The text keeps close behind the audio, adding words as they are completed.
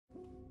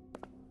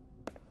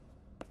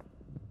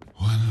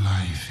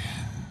life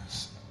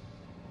ends,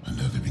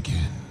 another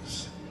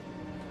begins.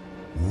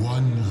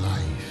 One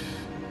life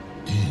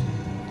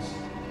ends.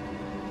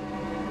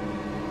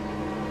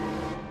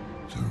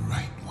 The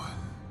right one.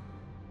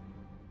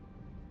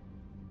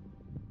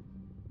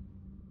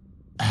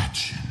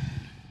 Action.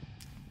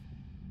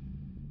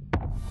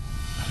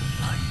 A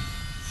life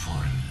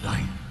for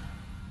life.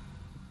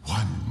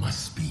 One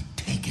must be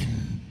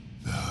taken.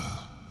 The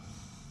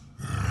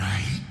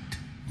right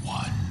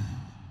one.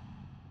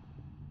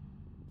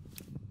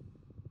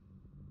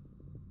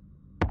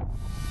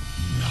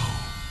 No.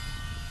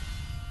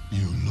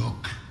 You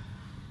look,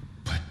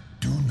 but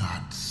do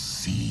not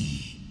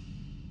see.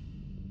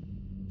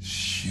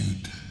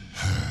 Shoot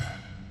her.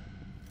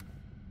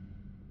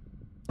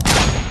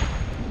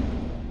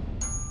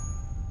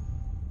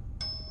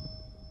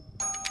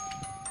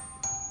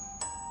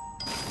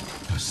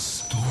 A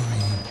story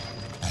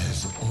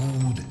as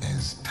old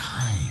as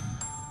time.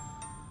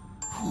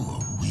 Who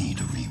are we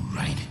to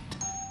rewrite it?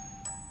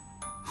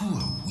 Who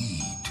are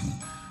we to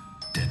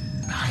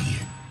deny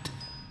it?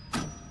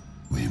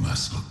 We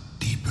must look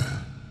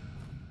deeper.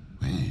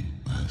 We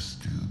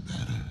must do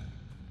better.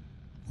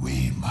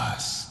 We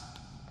must.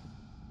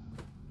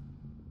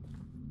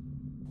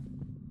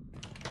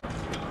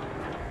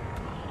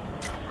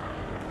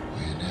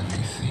 When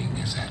everything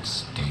is at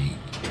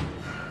stake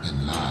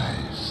and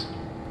lives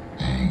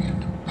hang in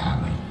the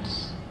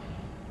balance,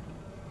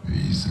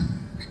 reason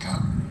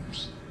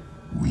becomes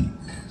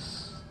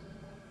weakness.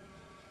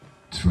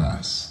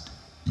 Trust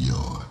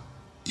your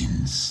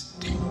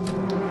instinct.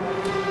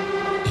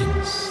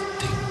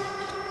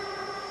 Instinct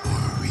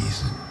or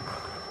reason.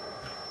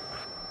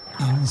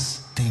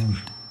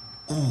 Instinct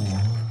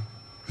or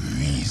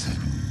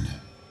reason.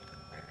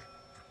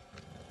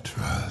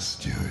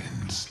 Trust your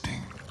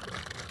instinct.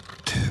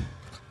 Tip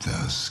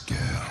the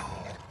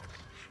scale.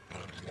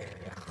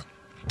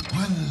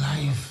 One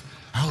life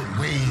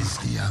outweighs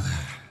the other.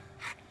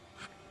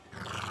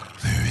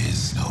 There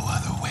is no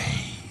other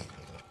way.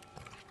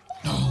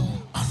 No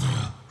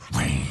other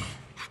way.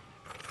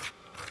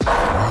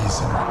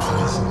 Reason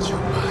poisons your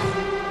mind,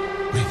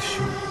 makes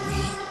you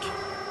weak.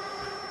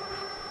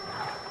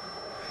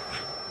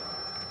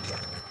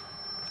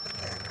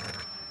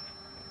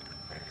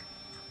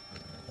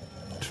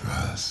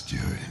 Trust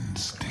your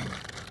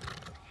instinct.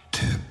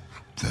 Tip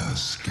the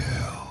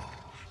scale.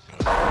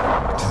 Do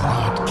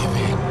not give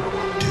in.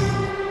 Do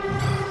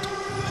not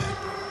let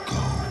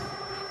go.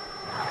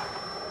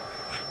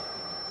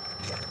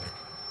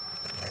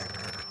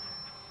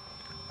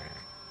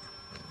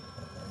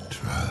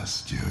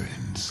 Trust your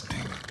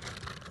instinct.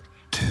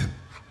 Tip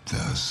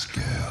the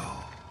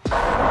scale. No,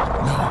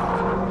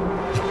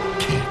 it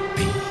can't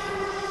be.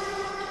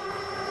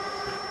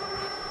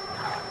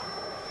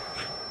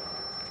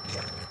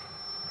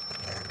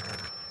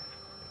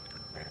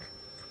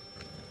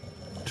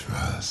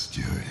 Trust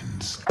your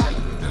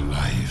instinct. The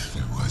life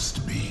that was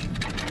to be.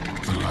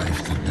 The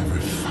life that never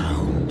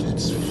found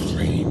its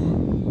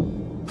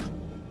flame.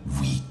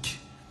 Weak.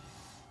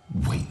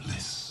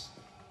 Weightless.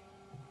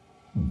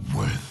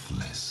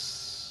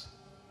 Worthless.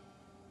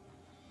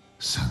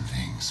 Some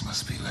things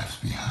must be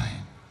left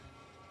behind.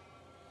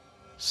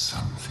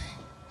 Some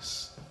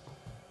things.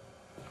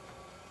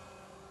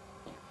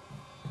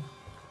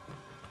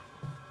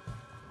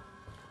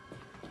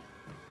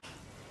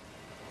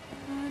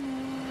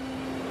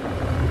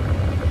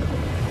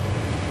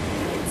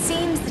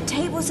 Seems the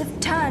tables have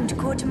turned,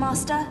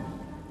 Quartermaster.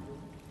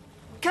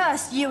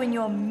 Curse you and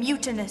your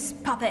mutinous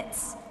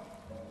puppets.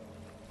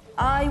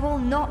 I will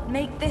not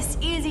make this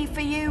easy for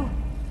you.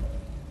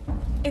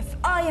 If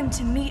I am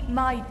to meet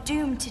my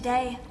doom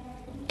today,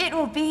 it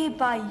will be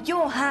by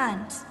your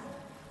hands,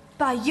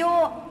 by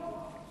your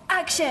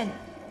action.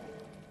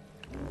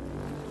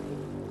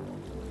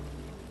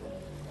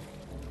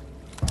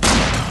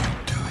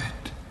 Don't do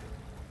it.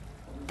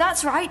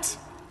 That's right.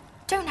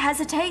 Don't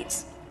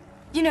hesitate.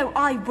 You know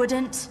I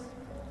wouldn't.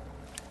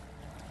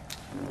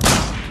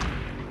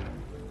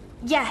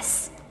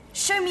 Yes,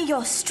 show me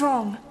you're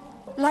strong,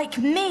 like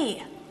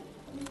me.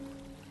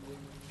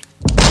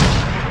 The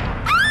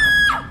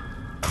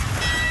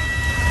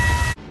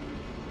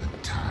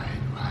tide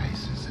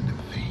rises in the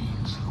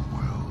veins of the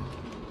world.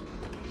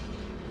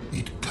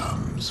 It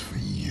comes for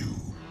you.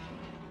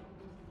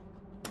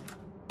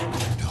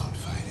 Don't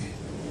fight it.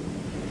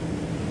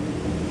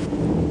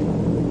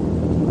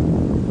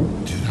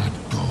 Do not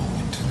go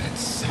into that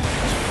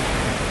savage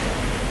fight.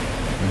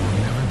 You will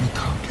never be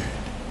conquered.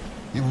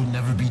 You will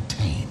never be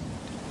tamed.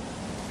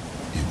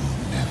 It will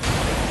never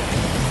be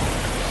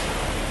yours.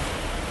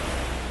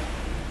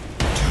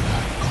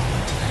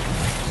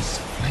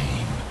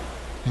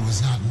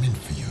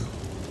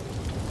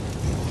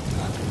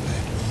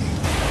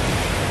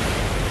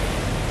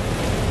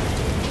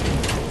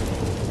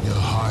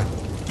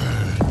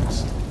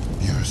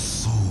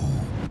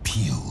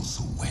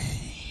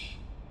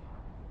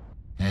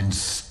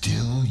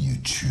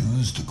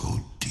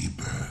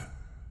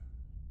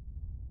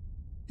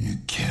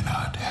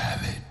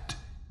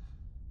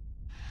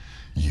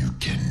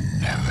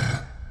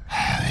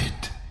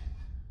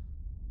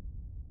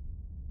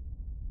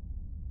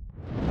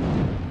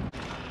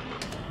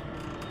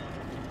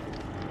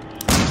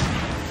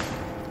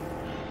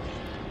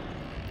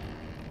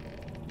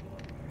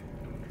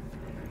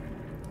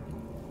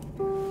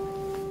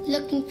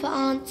 looking for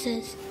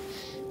answers,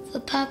 for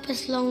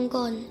purpose long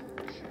gone.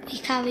 We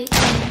carry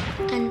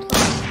on and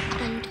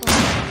on and on.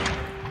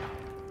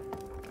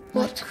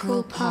 What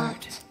cruel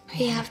part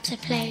we have to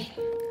play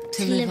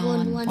to live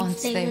on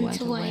once they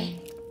went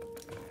away.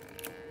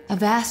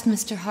 Avast,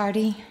 Mr.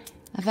 Hardy,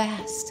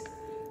 avast.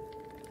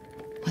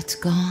 What's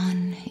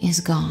gone is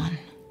gone.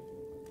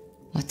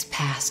 What's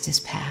past is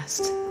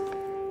past.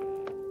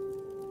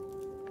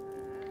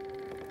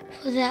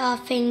 For there are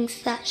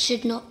things that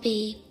should not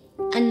be,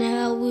 and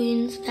there are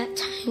wounds that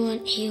time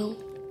won't heal.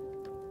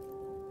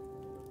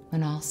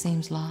 When all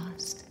seems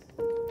lost,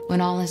 when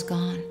all is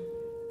gone,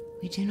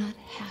 we do not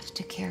have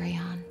to carry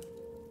on.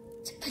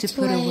 To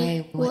put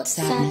away what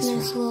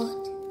sadness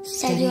wrought,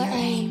 steady your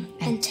aim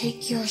and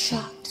take your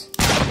shot.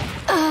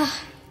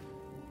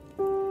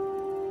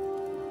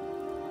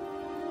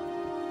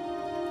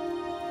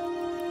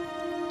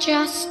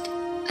 Just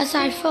as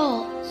I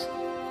thought.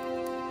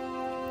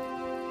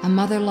 A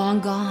mother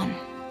long gone,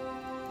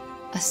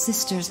 a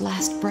sister's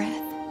last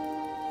breath,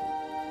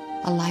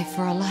 a life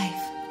for a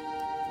life,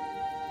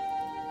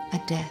 a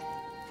death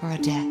for a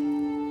death.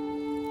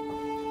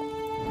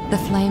 The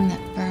flame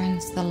that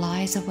burns the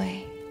lies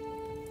away,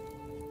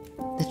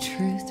 the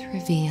truth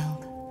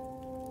revealed,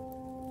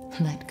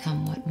 let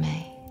come what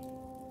may.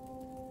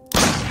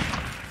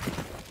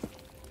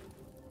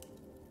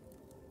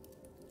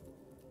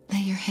 Lay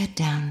your head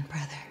down,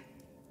 brother.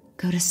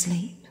 Go to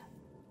sleep.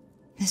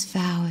 This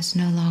vow is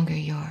no longer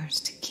yours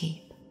to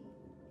keep.